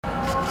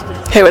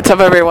Hey, what's up,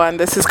 everyone?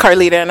 This is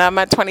Carlita, and I'm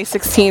at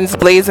 2016's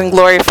Blaze and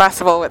Glory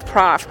Festival with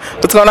Prof.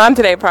 What's going on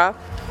today, Prof?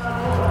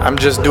 I'm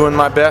just doing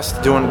my best,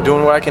 doing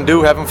what I can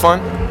do, having fun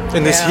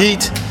in this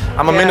heat.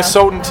 I'm a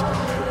Minnesotan.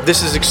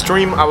 This is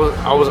extreme. I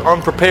was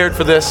unprepared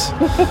for this,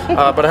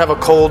 but I have a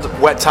cold,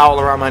 wet towel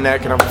around my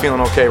neck, and I'm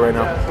feeling okay right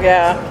now.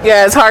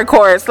 Yeah, it's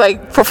hardcore. It's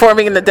like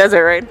performing in the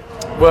desert, right?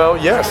 Well,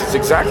 yes, it's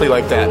exactly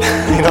like that.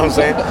 You know what I'm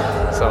saying?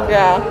 So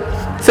yeah.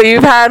 So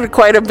you've had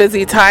quite a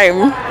busy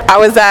time. I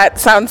was at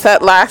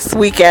Sunset last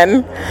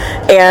weekend,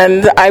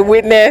 and I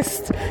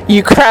witnessed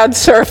you crowd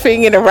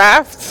surfing in a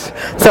raft.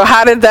 So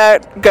how did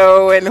that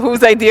go, and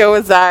whose idea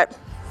was that?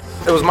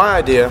 It was my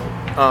idea.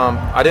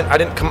 I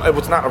didn't come. It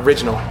was not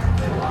original.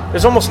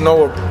 There's almost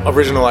no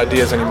original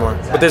ideas anymore.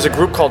 But there's a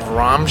group called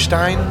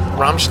Rammstein,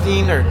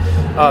 or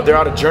they're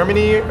out of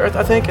Germany,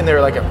 I think, and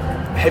they're like a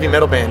heavy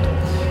metal band.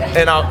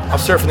 And I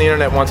was surfing the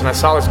internet once, and I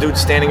saw this dude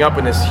standing up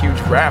in this huge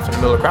raft in the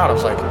middle of the crowd. I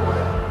was like,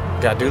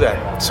 gotta do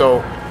that. So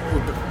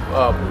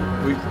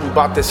we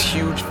bought this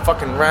huge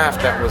fucking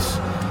raft that was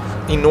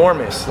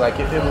enormous. Like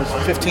it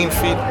was 15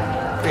 feet,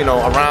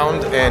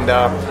 around, and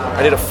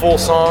I did a full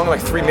song,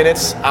 like 3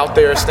 minutes out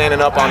there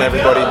standing up on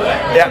everybody.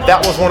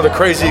 That was one of the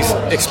craziest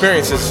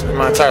experiences in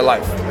my entire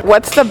life.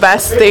 What's the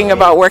best thing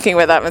about working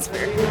with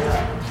Atmosphere?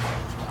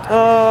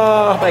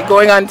 Like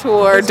going on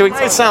tour, doing. It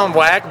might sound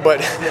whack, but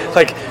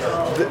like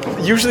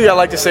usually I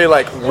like to say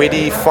like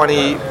witty,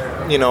 funny,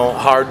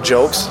 hard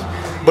jokes.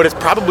 But it's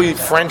probably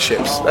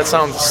friendships. That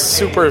sounds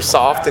super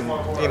soft, and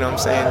you know what I'm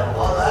saying.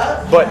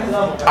 But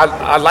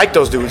I like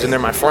those dudes, and they're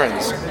my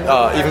friends.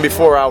 Even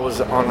before I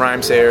was on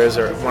Rhyme Sayers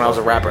or when I was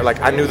a rapper,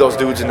 like I knew those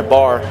dudes in the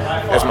bar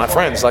as my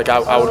friends. Like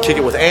I would kick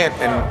it with Ant,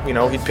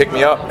 and he'd pick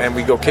me up, and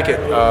we'd go kick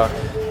it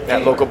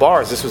at local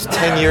bars. This was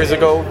 10 years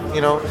ago,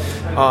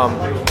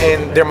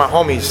 and they're my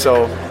homies.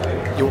 So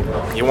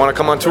you want to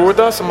come on tour with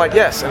us? I'm like,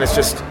 yes, and it's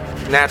just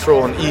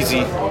natural and easy,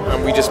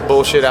 and we just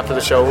bullshit after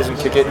the shows and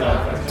kick it.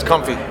 It's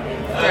comfy.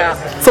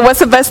 Yeah. So what's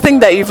the best thing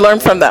that you've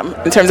learned from them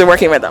in terms of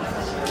working with them?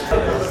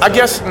 I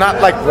guess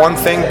not like one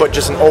thing, but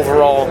just an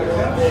overall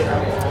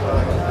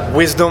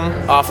wisdom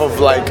off of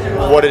like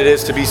what it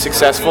is to be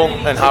successful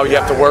and how you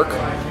have to work.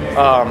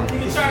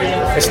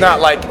 It's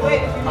not like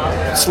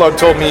Slug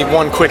told me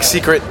one quick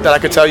secret that I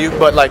could tell you,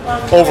 but like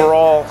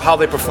overall how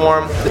they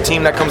perform, the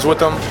team that comes with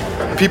them,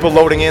 people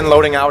loading in,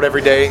 loading out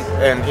every day,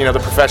 and the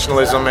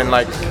professionalism, and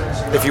like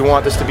if you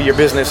want this to be your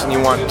business and you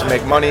want to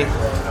make money,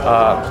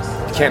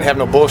 you can't have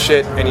no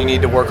bullshit, and you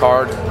need to work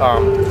hard,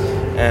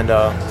 and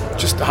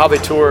just how they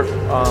tour,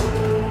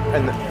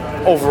 and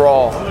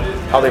overall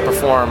how they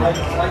perform,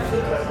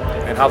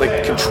 and how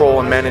they control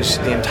and manage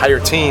the entire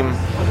team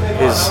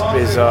is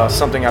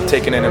something I've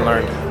taken in and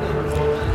learned.